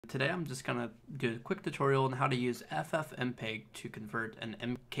Today I'm just going to do a quick tutorial on how to use FFMPEG to convert an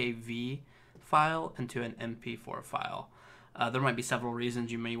MKV file into an MP4 file. There might be several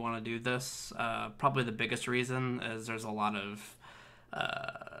reasons you may want to do this. Probably the biggest reason is there's a lot of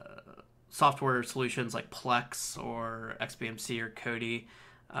software solutions like Plex or XBMC or Kodi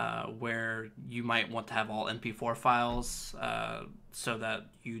where you might want to have all MP4 files so that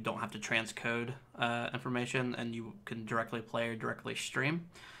you don't have to transcode information and you can directly play or directly stream.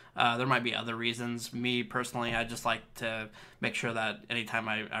 There might be other reasons. Me personally, I just like to make sure that anytime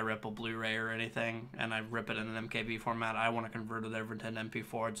I rip a Blu-ray or anything and I rip it in an MKV format, I want to convert it over to an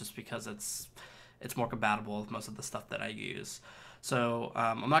MP4 just because it's more compatible with most of the stuff that I use. So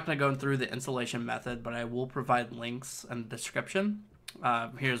I'm not going to go through the installation method, but I will provide links in the description.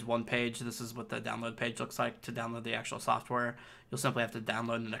 Here's one page. This is what the download page looks like to download the actual software. You'll simply have to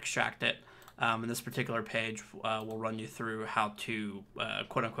download and extract it. And this particular page will run you through how to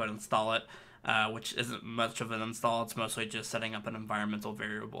quote-unquote install it, which isn't much of an install. It's mostly just setting up an environmental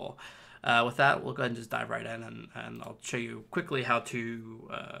variable. With that, we'll go ahead and just dive right in, and I'll show you quickly how to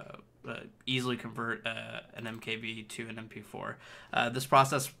easily convert an MKV to an MP4. This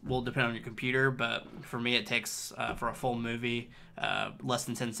process will depend on your computer, but for me it takes, for a full movie, less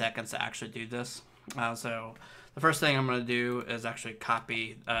than 10 seconds to actually do this. So the first thing I'm going to do is actually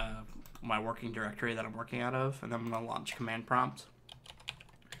copy my working directory that I'm working out of, and then I'm going to launch command prompt.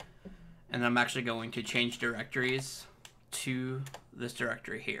 And then I'm actually going to change directories to this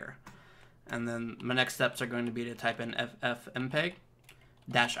directory here. And then my next steps are going to be to type in FFMPEG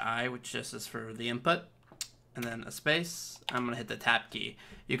 -I, which just is for the input, and then a space. I'm going to hit the tab key.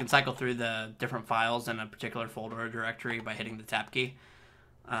 You can cycle through the different files in a particular folder or directory by hitting the tab key.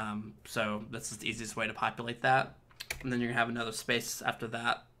 So this is the easiest way to populate that. And then you're going to have another space after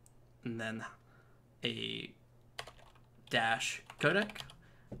that, and then a -codec.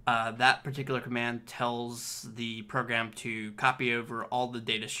 That particular command tells the program to copy over all the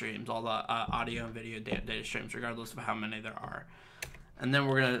data streams, all the audio and video data streams, regardless of how many there are. And then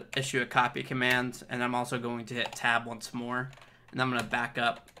we're going to issue a copy command, and I'm also going to hit tab once more, and I'm going to back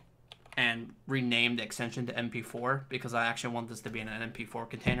up and rename the extension to MP4 because I actually want this to be in an MP4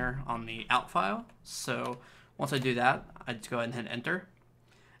 container on the out file. So once I do that, I just go ahead and hit enter,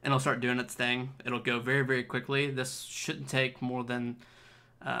 and it'll start doing its thing. It'll go very, very quickly. This shouldn't take more than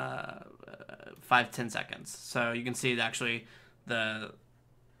 5-10 seconds. So you can see actually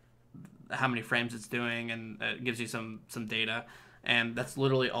how many frames it's doing, and it gives you some data. And that's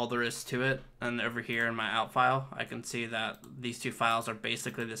literally all there is to it. And over here in my out file, I can see that these two files are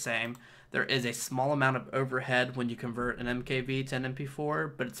basically the same. There is a small amount of overhead when you convert an MKV to an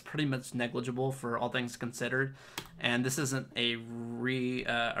MP4, but it's pretty much negligible for all things considered. And this isn't a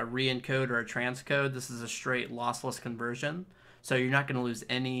re-encode or a transcode. This is a straight lossless conversion. So you're not going to lose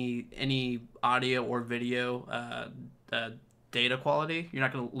any audio or video data quality. You're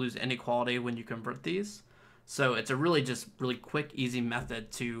not going to lose any quality when you convert these. So it's a really quick, easy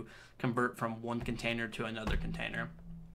method to convert from one container to another container.